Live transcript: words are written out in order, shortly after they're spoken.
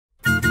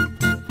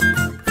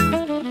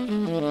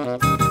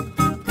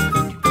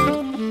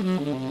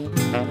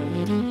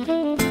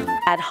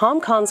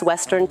Hong Kong's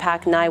Western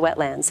Pak Nai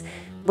wetlands,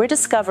 we're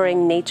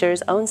discovering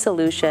nature's own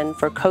solution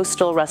for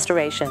coastal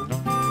restoration.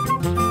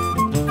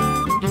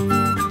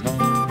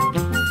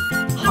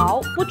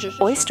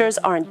 Oysters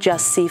aren't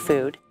just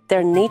seafood.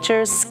 They're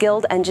nature's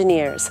skilled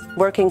engineers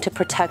working to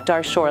protect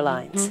our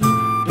shorelines.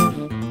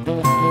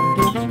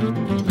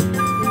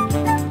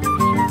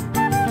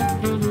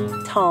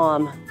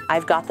 Tom,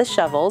 I've got the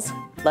shovels.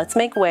 Let's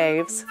make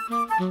waves.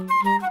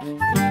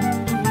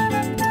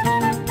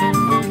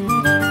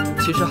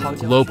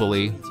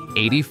 Globally,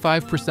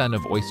 85%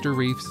 of oyster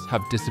reefs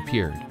have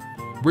disappeared.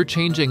 We're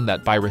changing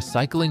that by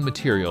recycling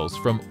materials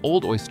from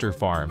old oyster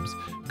farms,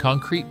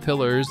 concrete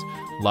pillars,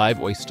 live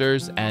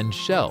oysters, and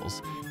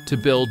shells to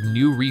build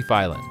new reef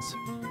islands.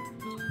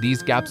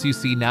 These gaps you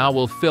see now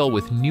will fill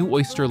with new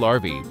oyster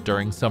larvae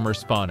during summer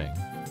spawning.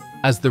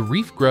 As the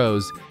reef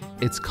grows,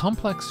 its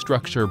complex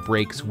structure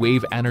breaks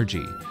wave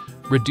energy,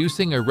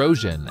 reducing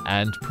erosion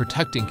and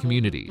protecting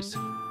communities.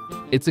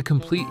 It's a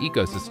complete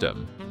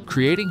ecosystem,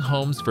 creating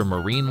homes for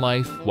marine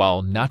life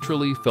while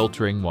naturally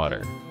filtering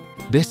water.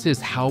 This is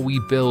how we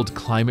build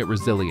climate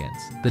resilience,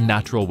 the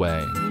natural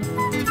way.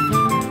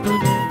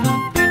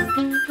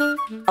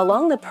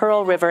 Along the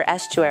Pearl River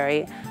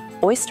estuary,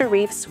 oyster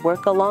reefs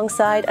work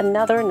alongside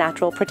another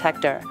natural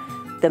protector,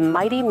 the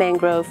mighty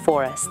mangrove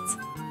forests.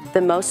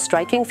 The most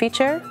striking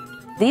feature?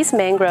 These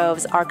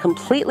mangroves are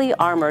completely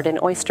armored in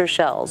oyster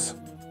shells.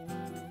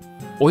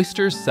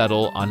 Oysters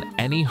settle on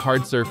any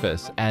hard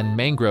surface, and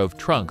mangrove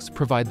trunks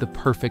provide the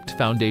perfect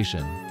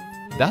foundation.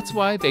 That's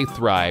why they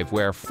thrive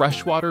where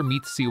freshwater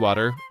meets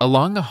seawater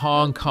along the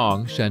Hong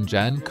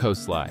Kong-Shenzhen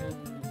coastline.